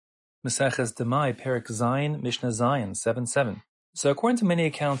Maseches Demai Perek Zayin Mishnah Zayin 7:7. So according to many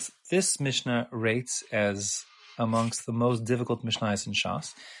accounts, this Mishnah rates as amongst the most difficult Mishnahs in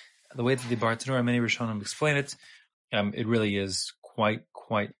Shas. The way that the Bartanura and many Rishonim explain it, it really is quite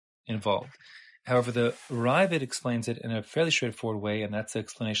involved. However, the Ravid explains it in a fairly straightforward way, and that's the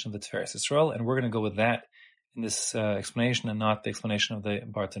explanation of the Tiferes Yisrael, and we're going to go with that in this explanation and not the explanation of the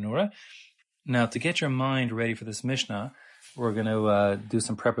Bartanura. Now, to get your mind ready for this Mishnah, we're going to do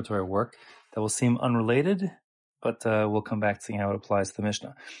some preparatory work that will seem unrelated, but we'll come back to seeing how it applies to the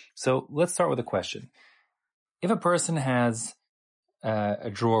Mishnah. So let's start with a question. If a person has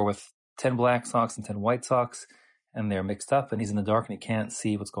a drawer with 10 black socks and 10 white socks, and they're mixed up, and he's in the dark and he can't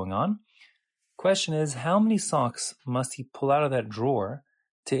see what's going on, question is, how many socks must he pull out of that drawer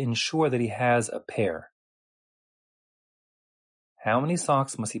to ensure that he has a pair? How many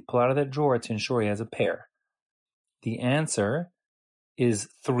socks must he pull out of that drawer to ensure he has a pair? The answer is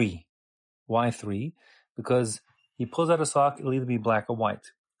 3. Why 3? Because he pulls out a sock, it'll either be black or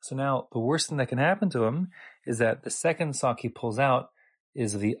white. So now the worst thing that can happen to him is that the second sock he pulls out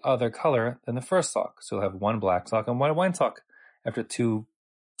is the other color than the first sock. So he'll have one black sock and one white sock after 2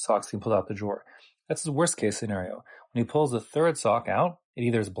 socks he pulled out the drawer. That's the worst case scenario. When he pulls the third sock out, it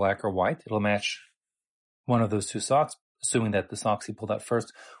either is black or white. It'll match one of those 2 socks, assuming that the socks he pulled out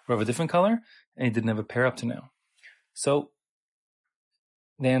first were of a different color and he didn't have a pair up to now. So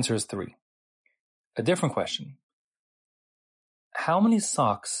the answer is 3. A different question. How many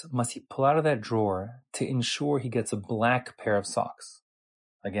socks must he pull out of that drawer to ensure he gets a black pair of socks?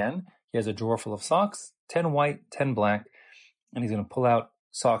 Again, he has a drawer full of socks, 10 white, 10 black, and he's going to pull out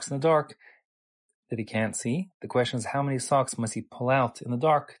socks in the dark that he can't see. The question is, how many socks must he pull out in the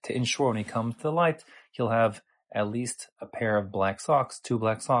dark to ensure when he comes to the light, he'll have at least a pair of black socks, 2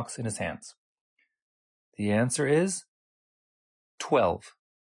 black socks in his hands? The answer is 12.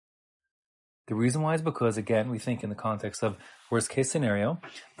 The reason why is because, again, we think in the context of worst case scenario.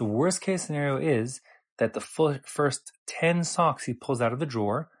 The worst case scenario is that the first 10 socks he pulls out of the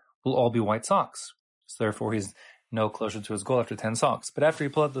drawer will all be white socks. So therefore he's no closer to his goal after 10 socks. But after he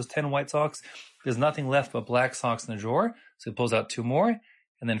pulls out those 10 white socks, there's nothing left but black socks in the drawer. So he pulls out 2 more.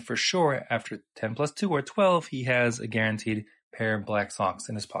 And then for sure, after 10 plus 2 or 12, he has a guaranteed pair of black socks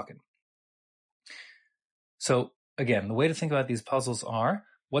in his pocket. So again, the way to think about these puzzles are,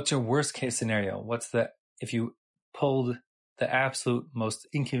 what's your worst case scenario? If you pulled the absolute most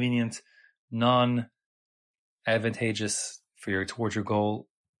inconvenient, non-advantageous towards your goal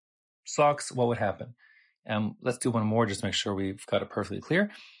socks, what would happen? Let's do one more just to make sure we've got it perfectly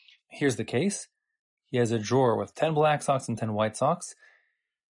clear. Here's the case. He has a drawer with 10 black socks and 10 white socks.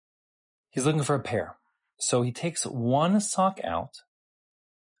 He's looking for a pair. So he takes 1 sock out,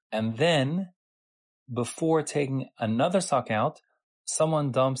 and then before taking another sock out,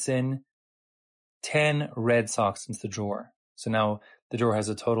 someone dumps in 10 red socks into the drawer. So now the drawer has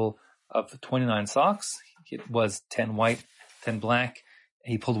a total of 29 socks. It was 10 white, 10 black.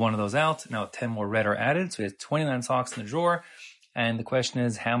 He pulled one of those out. Now 10 more red are added. So he has 29 socks in the drawer. And the question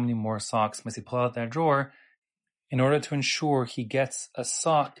is, how many more socks must he pull out that drawer in order to ensure he gets a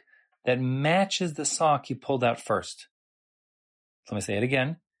sock that matches the sock he pulled out first? Let me say it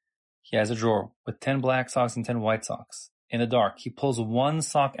again. He has a drawer with 10 black socks and 10 white socks. In the dark, he pulls 1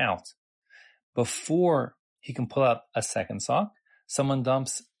 sock out. Before he can pull out a second sock, someone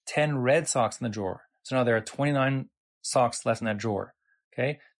dumps 10 red socks in the drawer. So now there are 29 socks left in that drawer.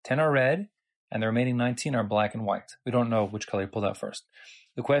 Okay, 10 are red, and the remaining 19 are black and white. We don't know which color he pulled out first.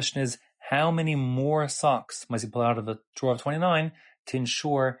 The question is, how many more socks must he pull out of the drawer of 29 to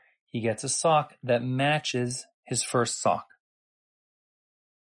ensure he gets a sock that matches his first sock?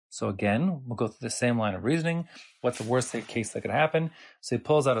 So again, we'll go through the same line of reasoning. What's the worst case that could happen? So he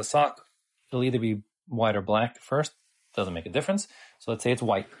pulls out a sock. It'll either be white or black first. Doesn't make a difference. So let's say it's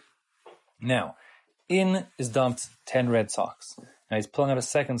white. Now, in is dumped 10 red socks. Now he's pulling out a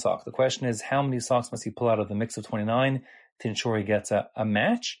second sock. The question is, how many socks must he pull out of the mix of 29 to ensure he gets a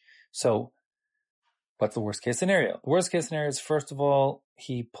match? So what's the worst case scenario? The worst case scenario is, first of all,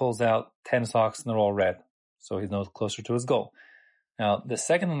 he pulls out 10 socks and they're all red. So he's no closer to his goal. Now, the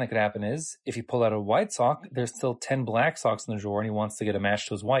second thing that could happen is, if he pulled out a white sock, there's still 10 black socks in the drawer and he wants to get a match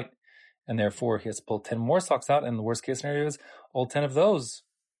to his white. And therefore, he has to pull 10 more socks out, and the worst case scenario is all 10 of those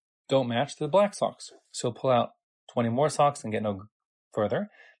don't match to the black socks. So he'll pull out 20 more socks and get no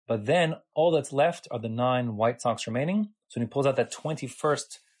further. But then all that's left are the 9 white socks remaining. So when he pulls out that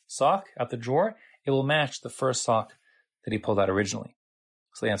 21st sock out the drawer, it will match the first sock that he pulled out originally.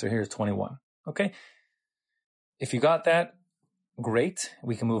 So the answer here is 21. Okay? If you got that, great.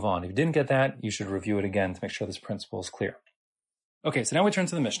 We can move on. If you didn't get that, you should review it again to make sure this principle is clear. Okay, so now we turn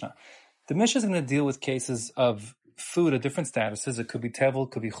to the Mishnah. The Mishnah is going to deal with cases of food at different statuses. It could be tevel,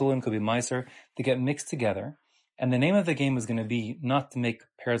 could be chulin, could be meiser. They get mixed together. And the name of the game is going to be not to make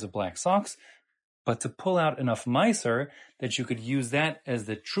pairs of black socks, but to pull out enough meiser that you could use that as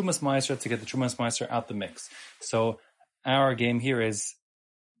the trumas meiser to get the trumas meiser out the mix. So our game here is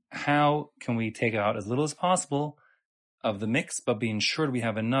how can we take out as little as possible of the mix, but be ensured we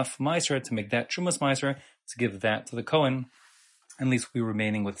have enough meiser to make that trumas meiser to give that to the Kohen. At least we're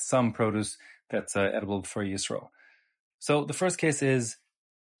remaining with some produce that's edible for Yisro. So the first case is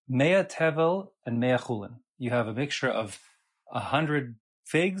mea tevel and mea chulin. You have a mixture of 100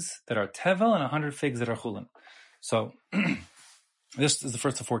 figs that are tevel and 100 figs that are chulin. So this is the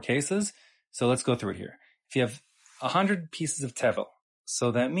first of 4 cases. So let's go through it here. If you have 100 pieces of tevel,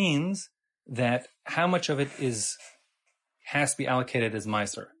 so that means that how much of it has to be allocated as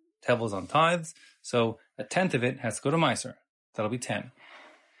meiser. Tevel is on tithes, so 1/10 of it has to go to meiser. That'll be 10.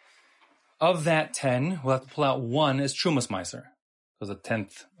 Of that 10, we'll have to pull out 1 as trumas meiser, because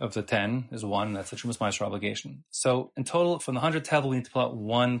 1/10 of the 10 is 1, that's a trumas meiser obligation. So in total, from the 100 tevel, we need to pull out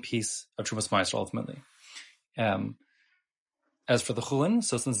 1 piece of trumas meiser ultimately. As for the chulin,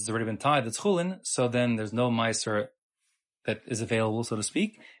 so since it's already been tied, it's chulin, so then there's no meiser that is available, so to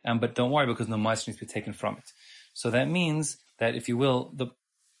speak, but don't worry because no meiser needs to be taken from it. So that means that, if you will,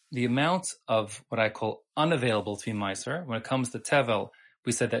 the amount of what I call unavailable to be meiser, when it comes to tevel,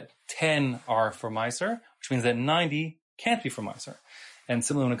 we said that 10 are for meiser, which means that 90 can't be for meiser. And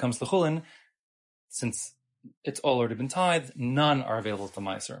similarly, when it comes to chulin, since it's all already been tithed, none are available to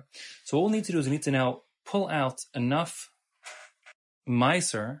meiser. So what we'll need to do is we need to now pull out enough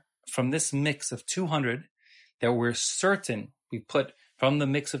meiser from this mix of 200 that we're certain we put from the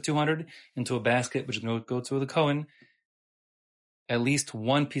mix of 200 into a basket, which is going to go to the Kohen, at least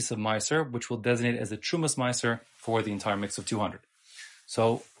 1 piece of meiser, which we'll designate as the trumas meiser for the entire mix of 200.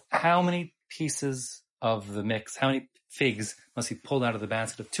 So how many pieces of the mix, how many figs must be pulled out of the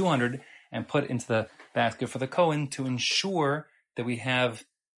basket of 200 and put into the basket for the Kohen to ensure that we have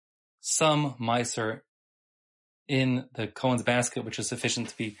some meiser in the Kohen's basket, which is sufficient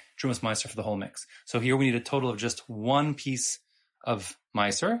to be trumas meiser for the whole mix? So here we need a total of just 1 piece of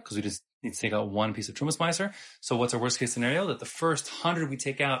meiser, because we just need to take out 1 piece of trumas meiser. So what's our worst case scenario? That the first 100 we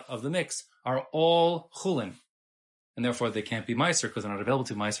take out of the mix are all chulin, and therefore they can't be meiser because they're not available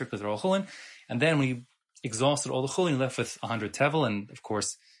to meiser because they're all chulin. And then we exhausted all the chulin, left with 100 tevel, and of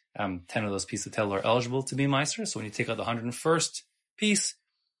course 10 of those pieces of tevel are eligible to be meiser. So when you take out the 101st piece,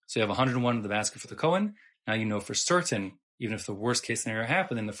 so you have 101 in the basket for the Kohen. Now you know for certain, even if the worst case scenario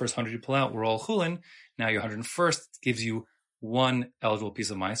happened, then the first 100 you pull out were all chulin. Now your 101st gives you 1 eligible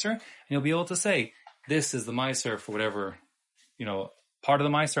piece of meiser, and you'll be able to say, this is the meiser for whatever, part of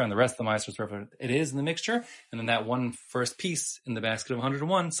the meiser, and the rest of the meiser is whatever it is in the mixture, and then that 1 first piece in the basket of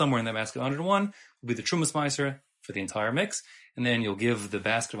 101, somewhere in that basket of 101, will be the trumas meiser for the entire mix, and then you'll give the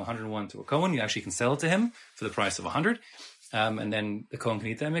basket of 101 to a Kohen. You actually can sell it to him for the price of 100, and then the Kohen can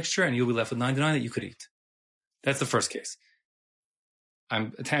eat that mixture, and you'll be left with 99 that you could eat. That's the first case.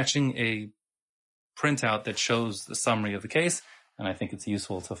 I'm attaching a printout that shows the summary of the case, and I think it's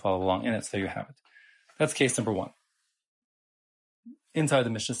useful to follow along in it, so there you have it. That's case number 1. Inside the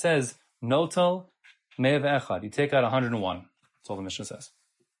Mishnah says, Notal mea ve'echad, you take out 101. That's all the Mishnah says.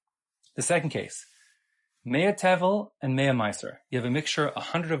 The second case, mea tevel and mea meiser. You have a mixture,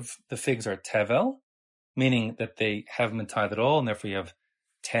 100 of the figs are tevel, meaning that they haven't been tithed at all, and therefore you have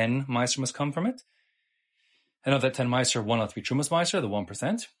 10 meiser must come from it. And of that 10 meiser, 1 ought to be trumas meiser, the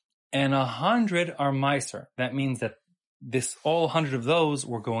 1%. And 100 are meiser. That means that all 100 of those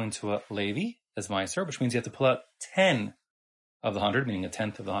were going to a Levi as meiser, which means you have to pull out 10 of the 100, meaning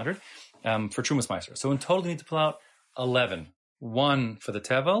 1/10 of the 100, for trumas meiser. So in total, you need to pull out 11. 1 for the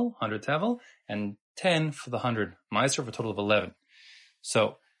tevel, 100 tevel, and 10 for the 100 meiser, for a total of 11.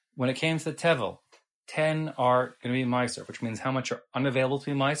 So when it came to the tevel, 10 are going to be meiser, which means how much are unavailable to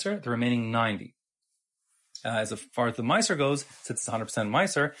be meiser? The remaining 90. As far as the meiser goes, since it's 100%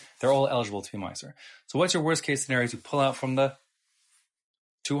 meiser, they're all eligible to be meiser. So what's your worst case scenario? To pull out from the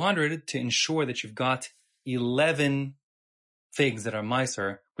 200 to ensure that you've got 11 figs that are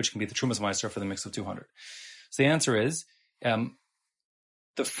meiser, which can be the trumas meiser for the mix of 200. So the answer is,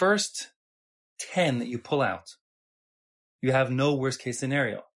 the first 10 that you pull out, you have no worst case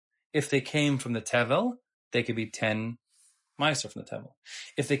scenario. If they came from the tevel, they could be 10 meiser from the tevel.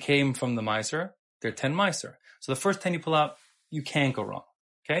 If they came from the meiser, they're 10 meiser. So the first 10 you pull out, you can't go wrong.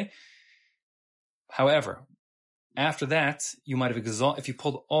 Okay? However, after that, you might have if you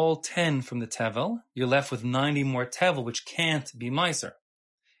pulled all 10 from the tevel, you're left with 90 more tevel, which can't be meiser.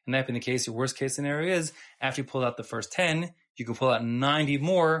 And that being the case, your worst case scenario is, after you pull out the first 10, you can pull out 90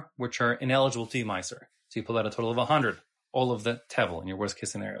 more, which are ineligible to be Meiser. So you pull out a total of 100, all of the tevel in your worst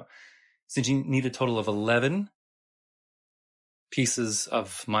case scenario. Since you need a total of 11 pieces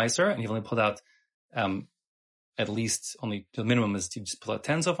of Meiser, and you've only pulled out at least, only the minimum is to just pull out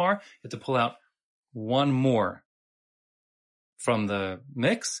 10 so far, you have to pull out one more from the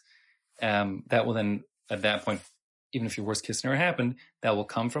mix. That will then, at that point, even if your worst case scenario happened, that will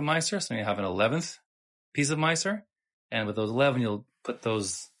come from Meiser. So you have an 11th piece of Meiser. And with those 11, you'll put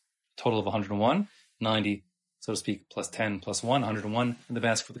those total of 101, 90, so to speak, plus 10, plus 1, 101 in the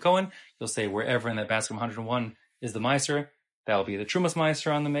basket for the Kohen. You'll say wherever in that basket of 101 is the Meiser, that will be the Trumas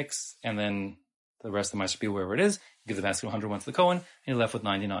Meiser on the mix, and then the rest of the Meiser will be wherever it is. You give the basket of 101 to the Kohen, and you're left with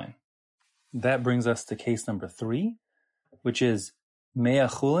 99. That brings us to case number 3, which is Mea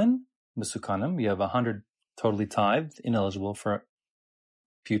Chulin Mesukanim. You have 100 totally tithed, ineligible for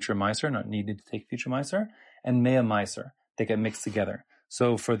future Meiser, not needed to take future Meiser, and Mea Meiser. They get mixed together.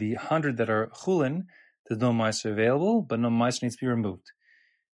 So for the 100 that are Chulin, there's no Meiser available, but no Meiser needs to be removed.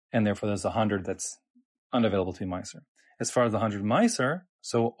 And therefore there's 100 that's unavailable to be Meiser. As far as the 100 Meiser,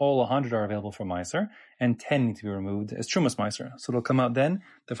 so all 100 are available for Meiser, and 10 need to be removed as Trumas Meiser. So it'll come out then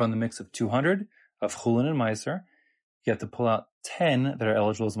that from the mix of 200 of Chulin and Meiser, you have to pull out 10 that are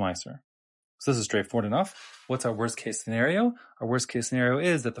eligible as Meiser. So this is straightforward enough. What's our worst case scenario? Our worst case scenario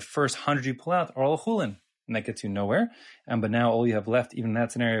is that the first 100 you pull out are all Chulin, and that gets you nowhere. But now all you have left, even in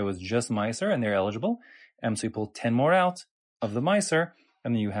that scenario, is just Meiser, and they're eligible. So you pull 10 more out of the Meiser,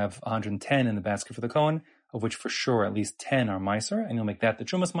 and then you have 110 in the basket for the Kohen, of which for sure at least 10 are Meiser, and you'll make that the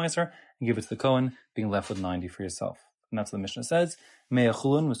Trumas Meiser, and give it to the Kohen, being left with 90 for yourself. And that's what the Mishnah says. Mea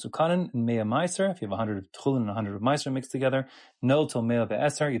Chulin Mesukanin and Mea Meiser. If you have 100 of Chulin and 100 of Meiser mixed together, no till Mea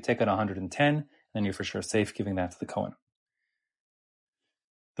Ve'eser, you take out 110, then you're for sure safe giving that to the Kohen.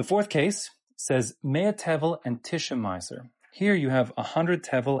 The fourth case says Mea Tevel and Tisha Meiser. Here you have 100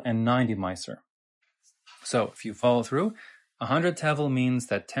 Tevel and 90 Meiser. So if you follow through, 100 Tevel means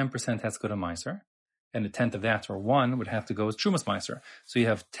that 10% has to go to Meiser, and a tenth of that, or 1, would have to go as Trumas Meiser. So you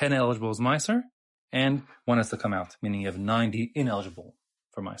have 10 eligible as Meiser, and 1 has to come out, meaning you have 90 ineligible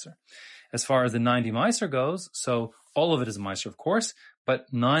for Meiser. As far as the 90 Meiser goes, so all of it is Meiser, of course, but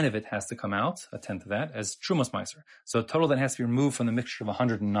 9 of it has to come out, a tenth of that, as Trumas Meiser. So a total that has to be removed from the mixture of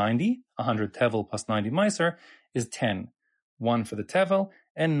 190, 100 Tevel plus 90 Meiser, is 10. 1 for the Tevel,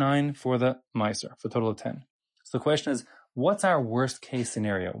 and 9 for the Meiser, for a total of 10. So the question is, what's our worst case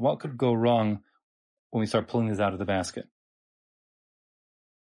scenario? What could go wrong when we start pulling these out of the basket?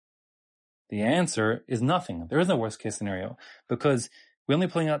 The answer is nothing. There is no worst case scenario, because we're only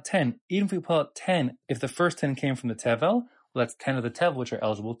pulling out 10. Even if we pull out 10, if the first 10 came from the Tevel, well, that's 10 of the Tevel which are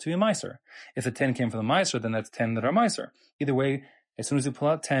eligible to be Meiser. If the 10 came from the Meiser, then that's 10 that are Meiser. Either way, as soon as we pull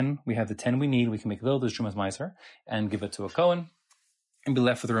out 10, we have the 10 we need. We can make those as Trumas Meiser and give it to a Kohen and be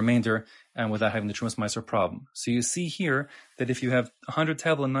left with the remainder and without having the Trumas Meiser problem. So you see here that if you have 100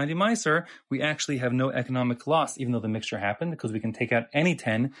 Tevel and 90 Meiser, we actually have no economic loss, even though the mixture happened, because we can take out any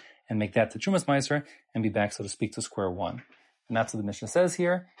 10 and make that to Trumas Meiser and be back, so to speak, to square one. And that's what the Mishnah says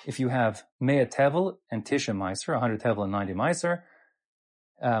here. If you have Mea Tevel and Tisha Meiser, 100 Tevel and 90 Meiser,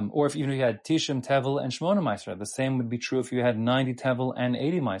 or if even if you had Tishim Tevel and Shmona Meiser, the same would be true if you had 90 Tevel and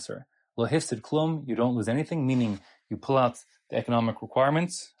 80 Meiser. Lo hifsid klum, you don't lose anything, meaning you pull out the economic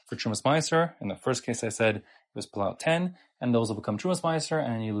requirements for Trumas Meiser. In the first case I said it was pull out 10, and those will become Trumas Meiser,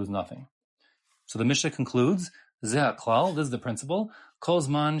 and you lose nothing. So the Mishnah concludes, Zeh klal, this is the principle, kol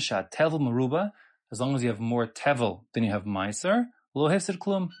zman sha tevel meruba, as long as you have more tevel than you have Meiser, lo hifsid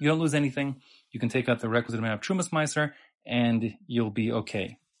klum, you don't lose anything. You can take out the requisite amount of Trumas Meiser, and you'll be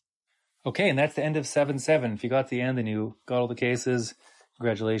okay. Okay, and that's the end of 7-7. If you got to the end and you got all the cases,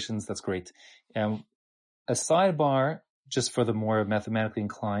 congratulations, that's great. A sidebar, just for the more mathematically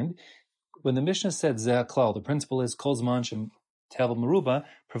inclined, when the Mishnah said Zeh klal, the principle is kol zman shem tevel meruba,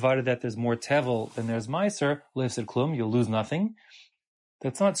 provided that there's more tevel than there's Meiser, lo hifsid klum, you'll lose nothing.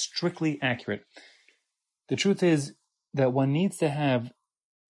 That's not strictly accurate. The truth is that one needs to have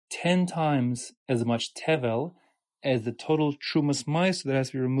 10 times as much tevel as the total Trumas Meiser that has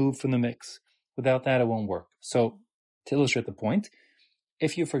to be removed from the mix. Without that, it won't work. So, to illustrate the point,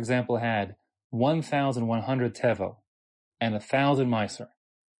 if you, for example, had 1,100 tevel and 1,000 Meiser,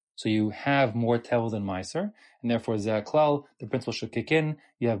 so you have more tevel than Meiser, and therefore Zeh klal, the principle should kick in,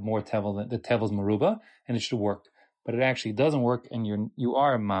 you have more tevel than the tevel's meruba, and it should work. But it actually doesn't work, and you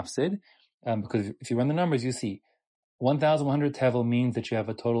are mafsid, because if you run the numbers, you see 1,100 tevel means that you have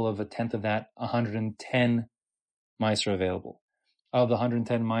a total of a tenth of that, 110 Meiser available. Of the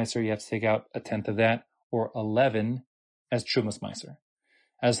 110 Meiser, you have to take out a tenth of that, or 11, as Trumas Meiser.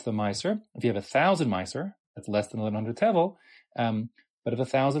 As for the Meiser, if you have 1,000 Meiser, That's less than 1100 tevel. But if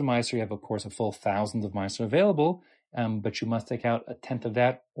 1,000 meiser, you have, of course, a full 1,000 of meiser available, but you must take out a tenth of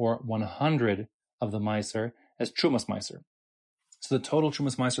that, or 100 of the meiser, as trumas meiser. So the total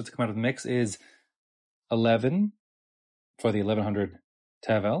trumas meiser to come out of the mix is 11 for the 1100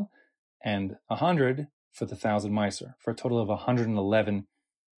 tevel, and 100 for the 1,000 meiser, for a total of 111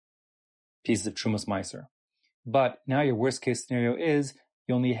 pieces of trumas meiser. But now your worst case scenario is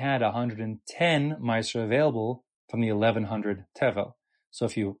you only had 110 meiser available from the 1100 tevel. So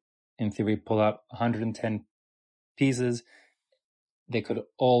if you, in theory, pull out 110 pieces, they could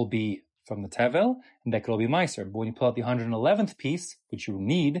all be from the tevel, and that could all be meiser. But when you pull out the 111th piece, which you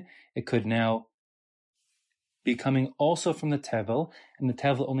need, it could now be coming also from the tevel, and the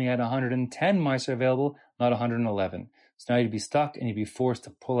tevel only had 110 meiser available, not 111. So now you'd be stuck, and you'd be forced to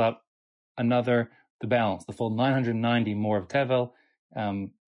pull out the balance, the full 990 more of tevel,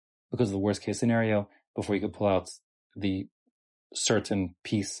 because of the worst case scenario, before you could pull out the certain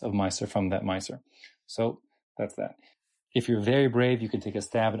piece of meiser from that meiser. So that's that. If you're very brave, you can take a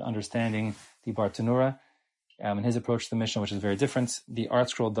stab at understanding the Bartanura and his approach to the Mishnah, which is very different. The art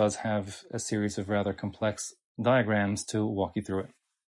scroll does have a series of rather complex diagrams to walk you through it.